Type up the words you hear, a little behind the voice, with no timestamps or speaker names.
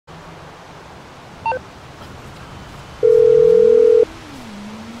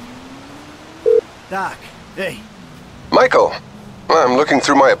Doc, hey. Michael, I'm looking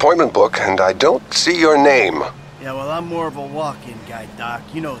through my appointment book and I don't see your name. Yeah, well, I'm more of a walk-in guy, Doc.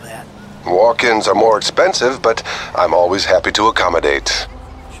 You know that. Walk-ins are more expensive, but I'm always happy to accommodate.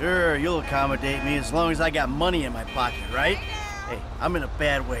 Sure, you'll accommodate me as long as I got money in my pocket, right? Hey, I'm in a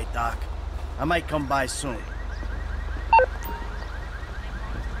bad way, Doc. I might come by soon.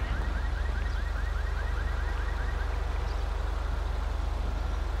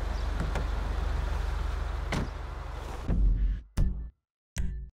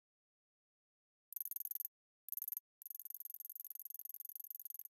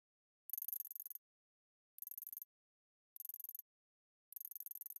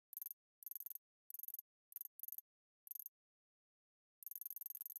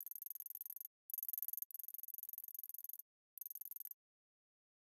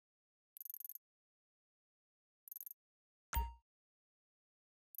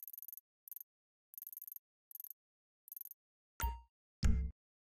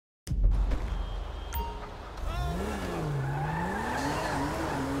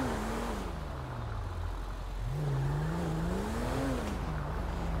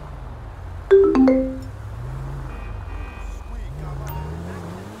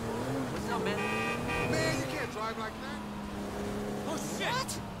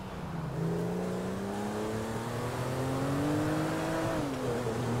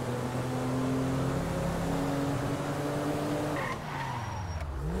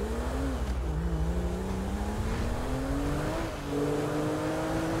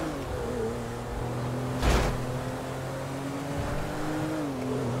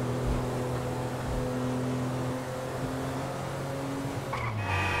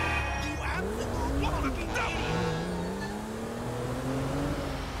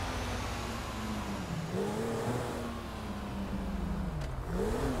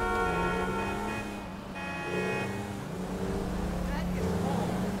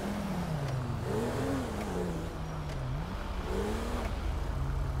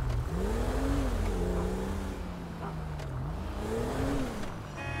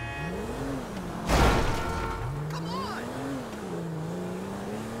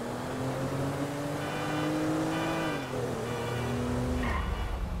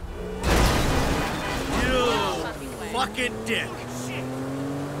 Fucking dick.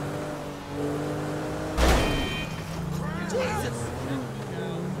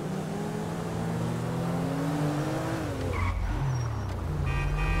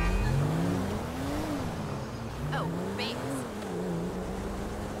 Oh, Bates.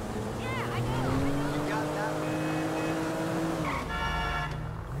 Yeah, I know. You got that.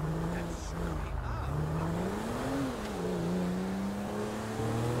 That's screwing up.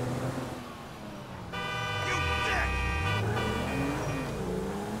 You dick!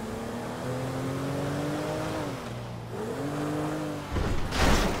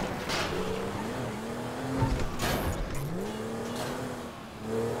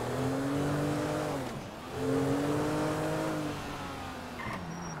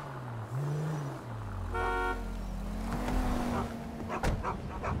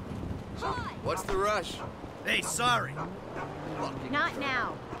 What's the rush? Hey, sorry. Not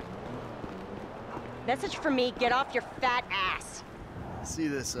now. Message for me, get off your fat ass. See,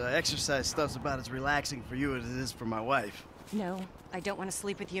 this exercise stuff's about as relaxing for you as it is for my wife. No, I don't want to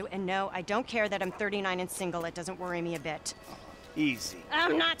sleep with you, and no, I don't care that I'm 39 and single. It doesn't worry me a bit. Easy.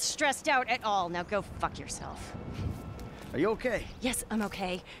 I'm not stressed out at all. Now go fuck yourself. Are you okay? Yes, I'm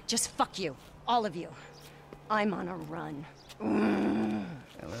okay. Just fuck you. All of you. I'm on a run.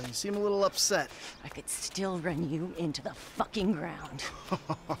 Yeah, well, you seem a little upset. I could still run you into the fucking ground.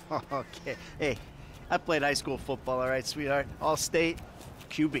 Okay. Hey, I played high school football, all right, sweetheart? All state,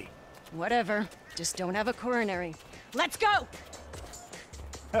 QB. Whatever. Just don't have a coronary. Let's go!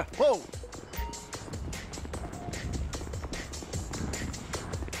 Whoa!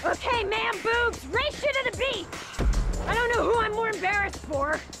 Okay, man boobs, race you to the beach! I don't know who I'm more embarrassed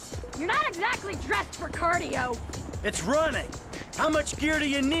for. You're not exactly dressed for cardio. It's running. How much gear do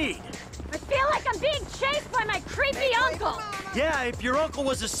you need? I feel like I'm being chased by my creepy uncle. Yeah, if your uncle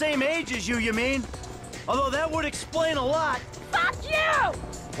was the same age as you mean? Although that would explain a lot. Fuck you!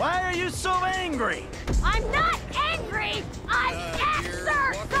 Why are you so angry? I'm not angry! I'm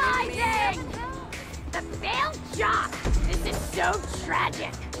exercising! The failed job! This is so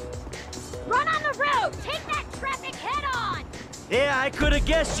tragic! Run on the road! Take that traffic head on! Yeah, I could have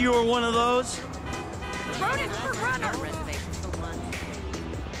guessed you were one of those. Rodents for runners!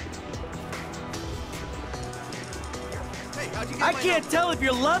 I can't tell if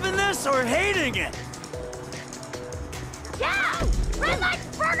you're loving this or hating it. Yeah! Red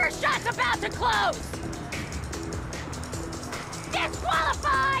Light's burger shop's about to close!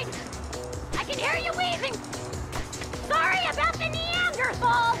 Disqualified! I can hear you wheezing! Sorry about the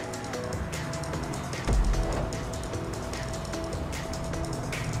Neanderthal!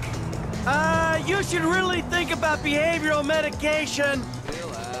 You should really think about behavioral medication.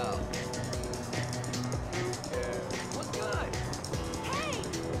 Chill out. What's good? Hey!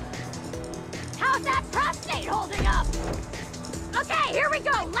 How's that prostate holding up? Okay, here we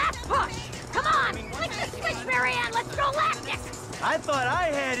go, last push! Come on, flick the switch, Marianne, let's go lactic! I thought I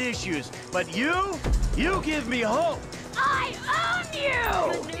had issues, but you give me hope. I own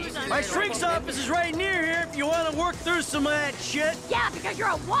you! My shrink's office is right near here if you want to work through some of that shit. Yeah, because you're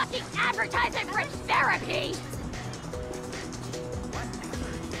a walking advertisement for therapy!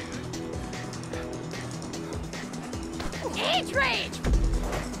 Age rage!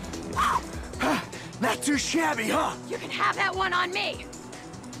 Not too shabby, huh? You can have that one on me!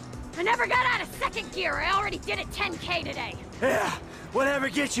 I never got out of second gear, I already did a 10K today! Yeah, whatever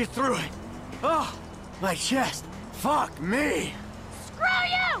gets you through it. Oh, my chest. Fuck me. Screw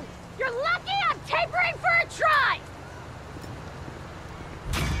you! You're lucky I'm tapering for a try!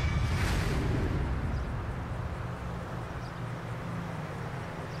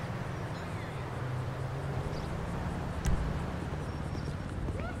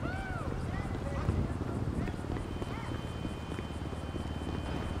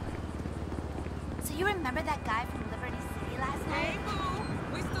 So you remember that guy from Liberty City last night?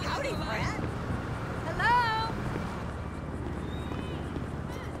 Howdy, friend! Hello?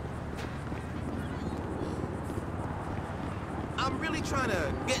 I'm really trying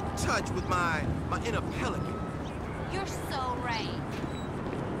to get in touch with my inner pelican. You're so right.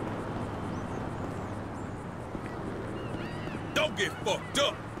 Don't get fucked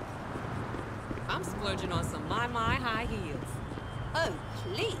up! I'm splurging on some my high heels. Oh,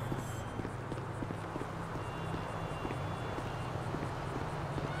 please.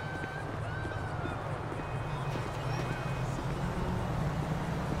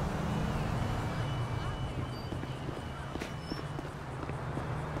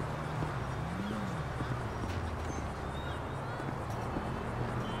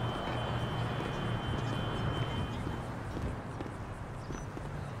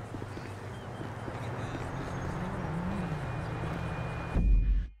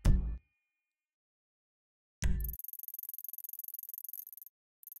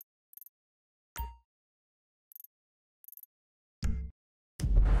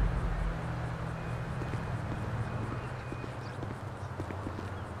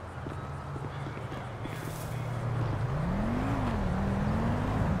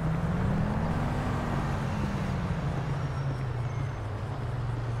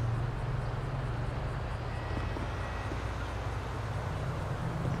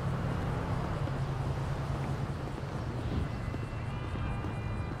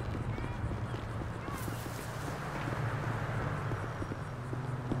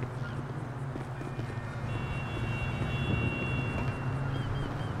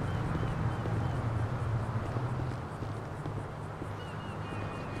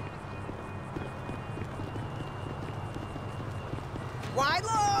 Wide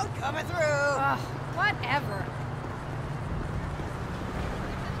load coming through. Ugh, whatever.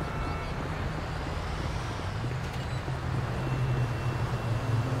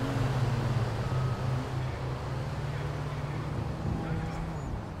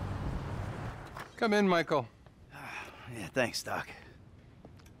 Come in, Michael. Yeah, thanks, Doc.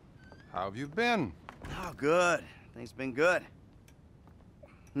 How have you been? Oh, good. Things been good.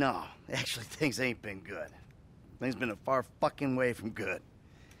 No, actually, things ain't been good. Things been a far fucking way from good.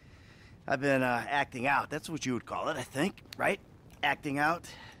 I've been acting out. That's what you would call it, I think, right? Acting out.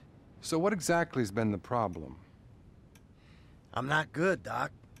 So what exactly has been the problem? I'm not good,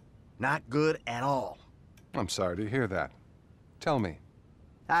 Doc. Not good at all. I'm sorry to hear that. Tell me.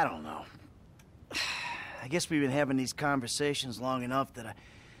 I don't know. I guess we've been having these conversations long enough that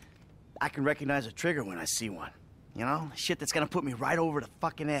I can recognize a trigger when I see one. You know? Shit that's gonna put me right over the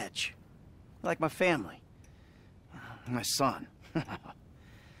fucking edge. Like my family. My son.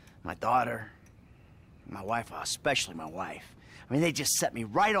 My daughter. My wife, especially my wife. I mean, they just set me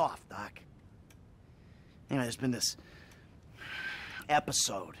right off, Doc. You know, there's been this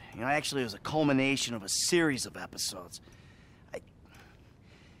episode. You know, actually it was a culmination of a series of episodes.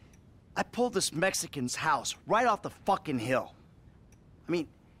 I pulled this Mexican's house right off the fucking hill. I mean,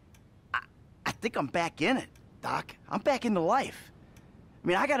 I think I'm back in it, Doc. I'm back into life. I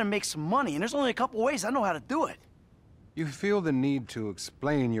mean, I gotta make some money, and there's only a couple ways I know how to do it. You feel the need to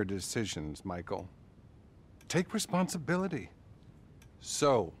explain your decisions, Michael. Take responsibility.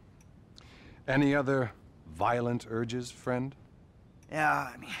 So, any other violent urges, friend? Yeah,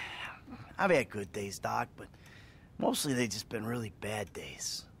 I mean, I've had good days, Doc, but mostly they've just been really bad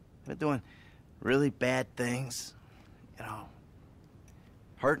days. I've been doing really bad things, you know,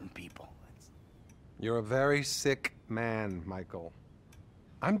 hurting people. You're a very sick man, Michael.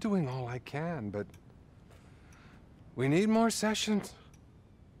 I'm doing all I can, but we need more sessions.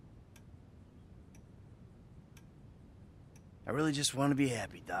 I really just want to be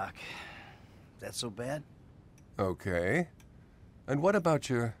happy, Doc. Is that so bad? Okay. And what about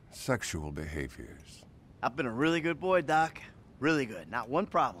your sexual behaviors? I've been a really good boy, Doc. Really good. Not one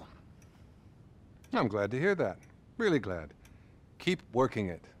problem. I'm glad to hear that. Really glad. Keep working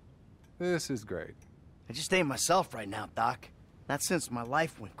it. This is great. I just ain't myself right now, Doc. Not since my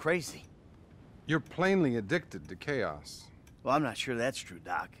life went crazy. You're plainly addicted to chaos. Well, I'm not sure that's true,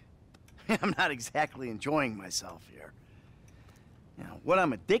 Doc. I'm not exactly enjoying myself here. You know, what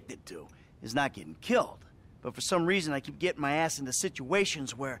I'm addicted to is not getting killed. But for some reason, I keep getting my ass into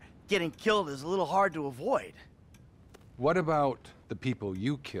situations where getting killed is a little hard to avoid. What about the people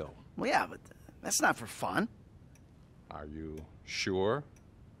you kill? Well, yeah, but that's not for fun. Are you sure?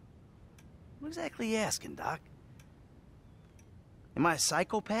 What exactly are you asking, Doc? Am I a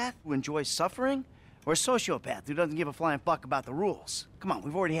psychopath who enjoys suffering? Or a sociopath who doesn't give a flying fuck about the rules? Come on,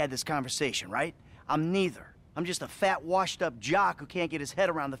 we've already had this conversation, right? I'm neither. I'm just a fat, washed-up jock who can't get his head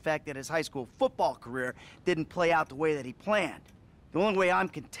around the fact that his high school football career didn't play out the way that he planned. The only way I'm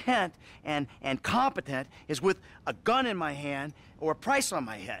content and competent is with a gun in my hand or a price on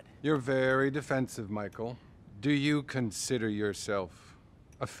my head. You're very defensive, Michael. Do you consider yourself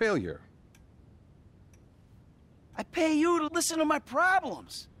a failure? I pay you to listen to my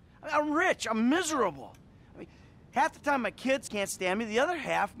problems. I'm rich. I'm miserable. I mean, half the time my kids can't stand me. The other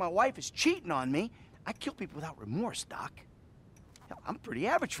half, my wife is cheating on me. I kill people without remorse, Doc. Hell, I'm pretty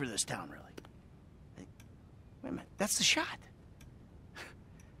average for this town, really. Hey, wait a minute. That's the shot.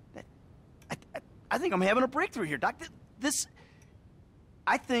 I think I'm having a breakthrough here, Doc.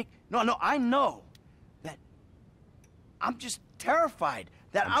 I know that I'm just terrified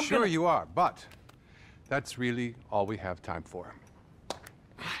that I'm sure gonna... you are, but that's really all we have time for.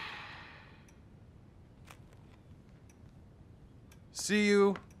 See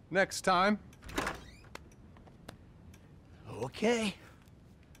you next time. Okay.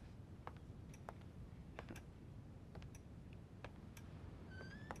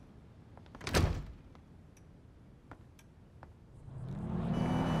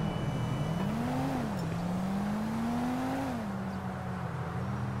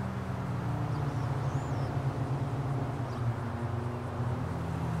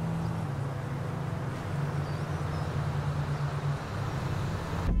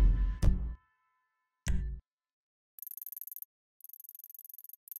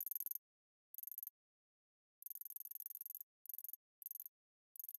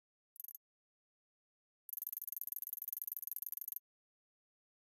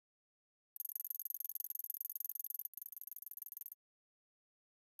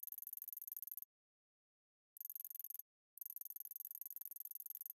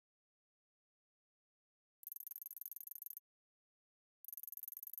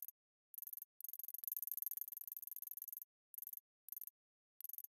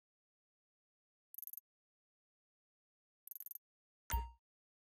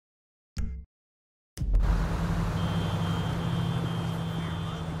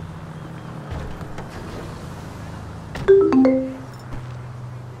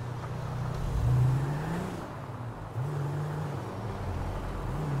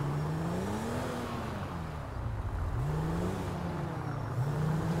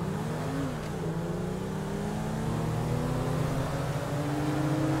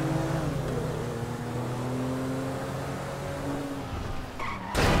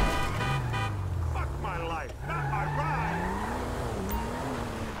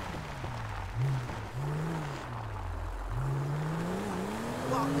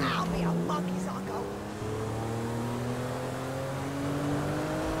 Well, I'll be a monkey's uncle.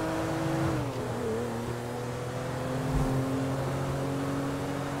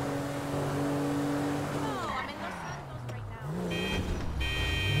 No, I'm in Los Santos right now.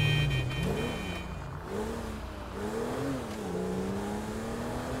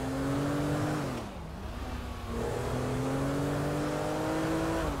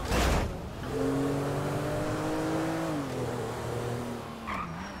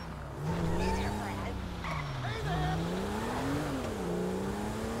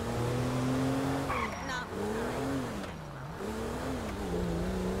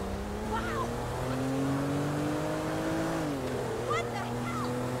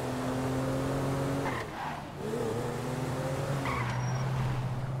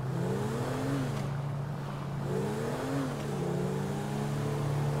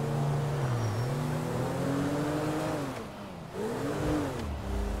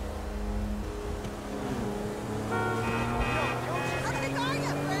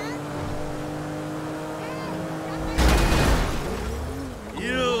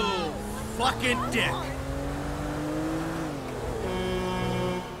 fucking dick.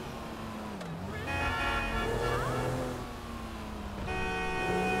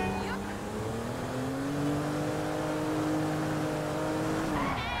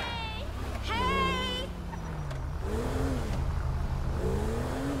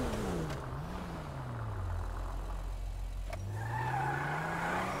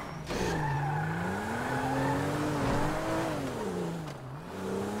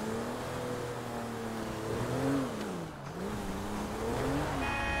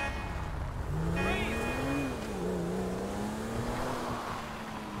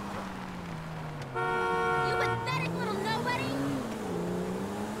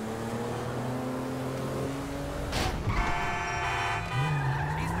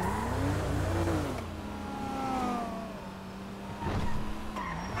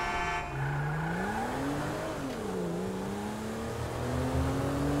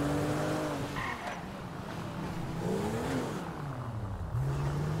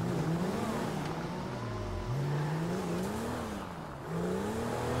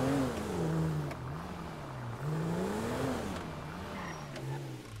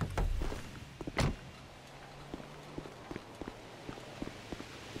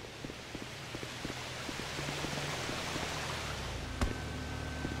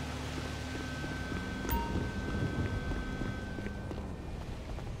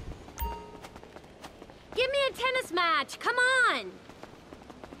 Give me a tennis match, come on!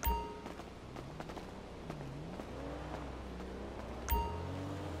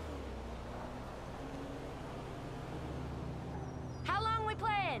 How long we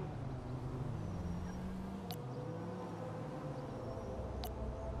playing?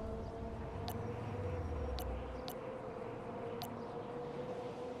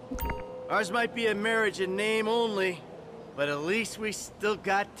 Ours might be a marriage in name only, but at least we still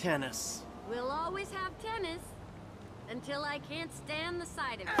got tennis. We'll always have tennis, until I can't stand the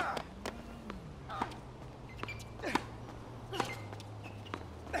sight of it.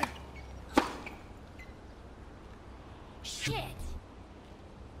 Shit!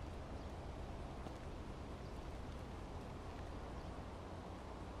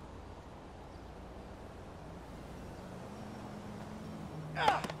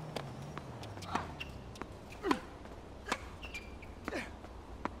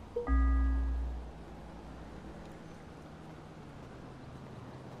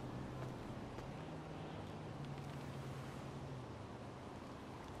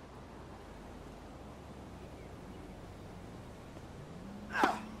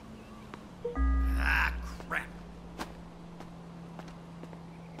 Ah, crap.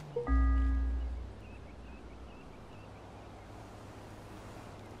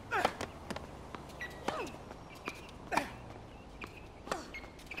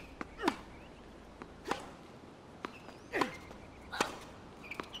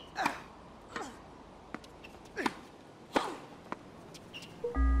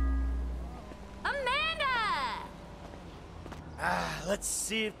 Let's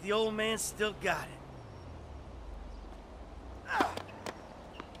see if the old man still got it.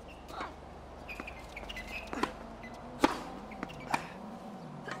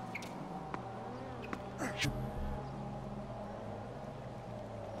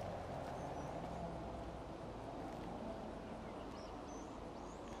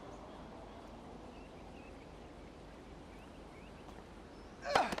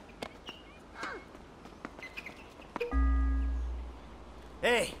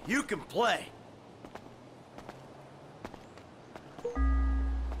 Hey, you can play.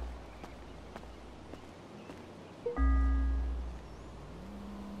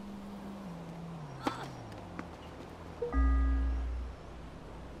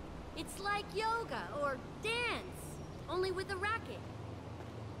 It's like yoga or dance, only with a racket.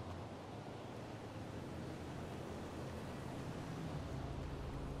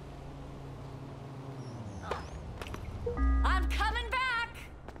 I'm coming back!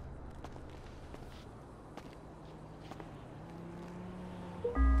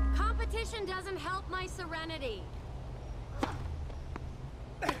 Competition doesn't help my serenity.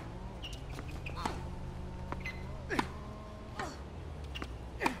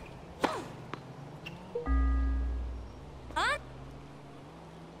 Huh?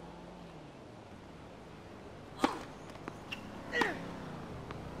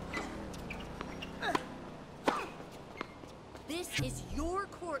 This is your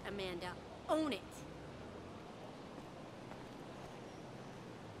court, Amanda. Own it.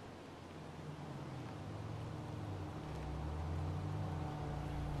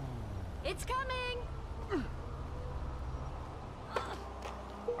 It's coming!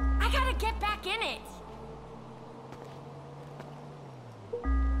 I gotta get back in it.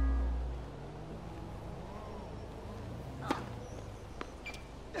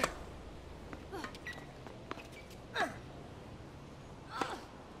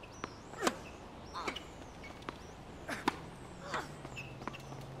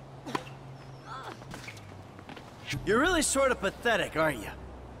 You're really sort of pathetic, aren't you?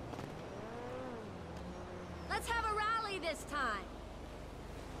 Let's have a rally this time.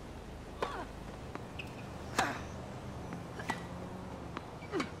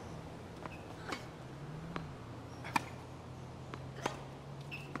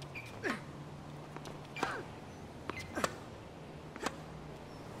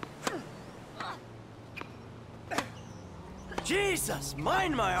 Jesus,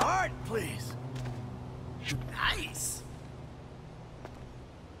 mind my heart, please. Nice.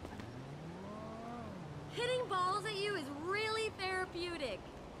 Hitting balls at you is really therapeutic.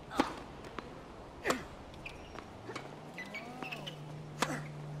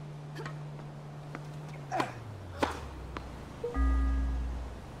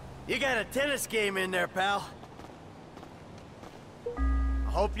 You got a tennis game in there, pal.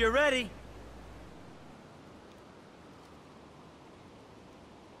 I hope you're ready.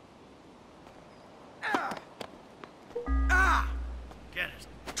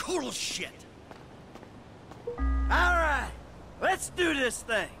 Total shit. All right, let's do this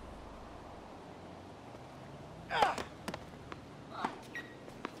thing.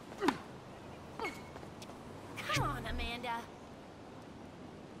 Come on, Amanda.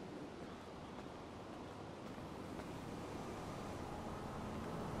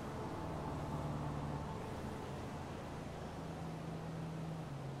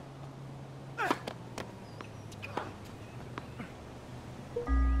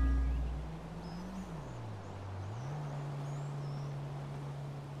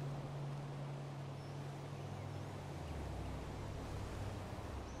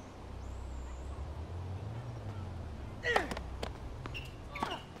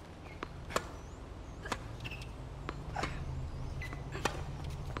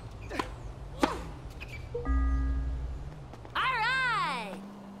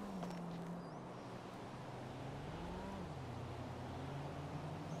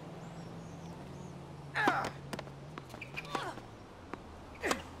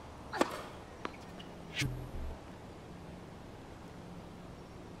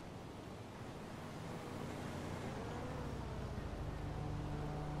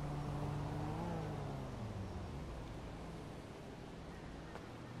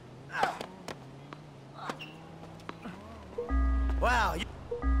 Wow.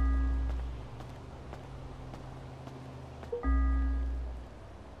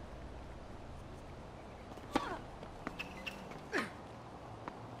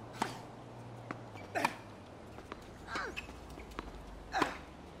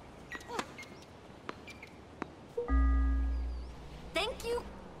 Thank you.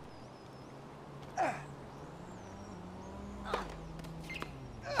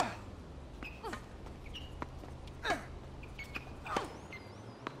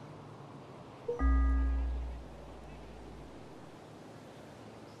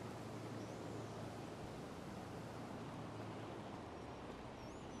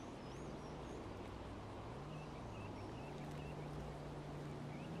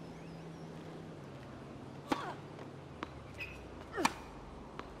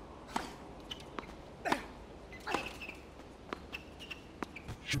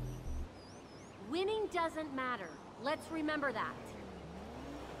 Winning doesn't matter. Let's remember that.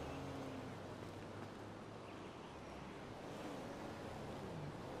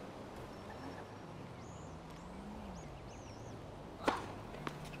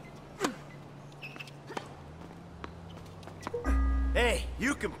 Hey,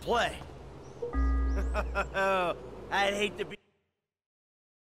 you can play. I'd hate to be...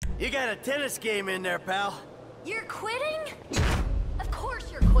 You got a tennis game in there, pal. You're quitting?